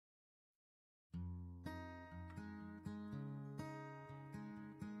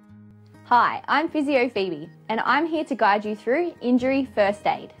Hi, I'm Physio Phoebe and I'm here to guide you through injury first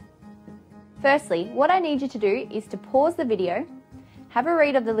aid. Firstly, what I need you to do is to pause the video, have a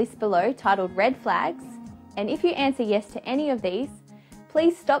read of the list below titled Red Flags, and if you answer yes to any of these,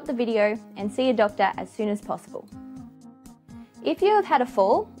 please stop the video and see a doctor as soon as possible. If you have had a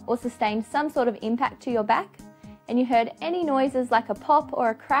fall or sustained some sort of impact to your back and you heard any noises like a pop or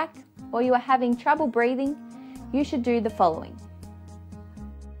a crack, or you are having trouble breathing, you should do the following.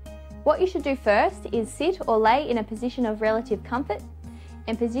 What you should do first is sit or lay in a position of relative comfort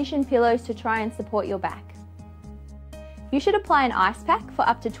and position pillows to try and support your back. You should apply an ice pack for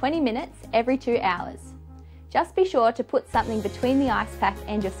up to 20 minutes every 2 hours. Just be sure to put something between the ice pack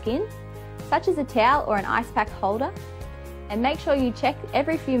and your skin, such as a towel or an ice pack holder, and make sure you check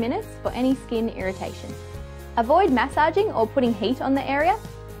every few minutes for any skin irritation. Avoid massaging or putting heat on the area,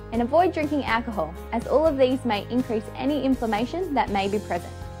 and avoid drinking alcohol, as all of these may increase any inflammation that may be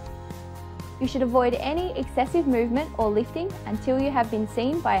present. You should avoid any excessive movement or lifting until you have been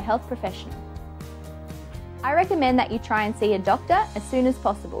seen by a health professional. I recommend that you try and see a doctor as soon as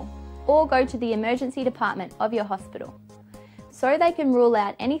possible, or go to the emergency department of your hospital, so they can rule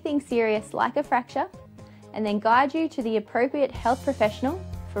out anything serious like a fracture and then guide you to the appropriate health professional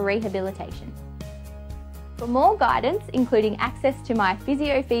for rehabilitation. For more guidance, including access to my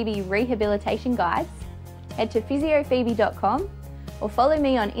Physio Phoebe rehabilitation guides, head to physiophoebe.com or follow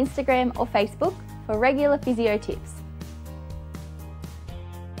me on Instagram or Facebook for regular physio tips.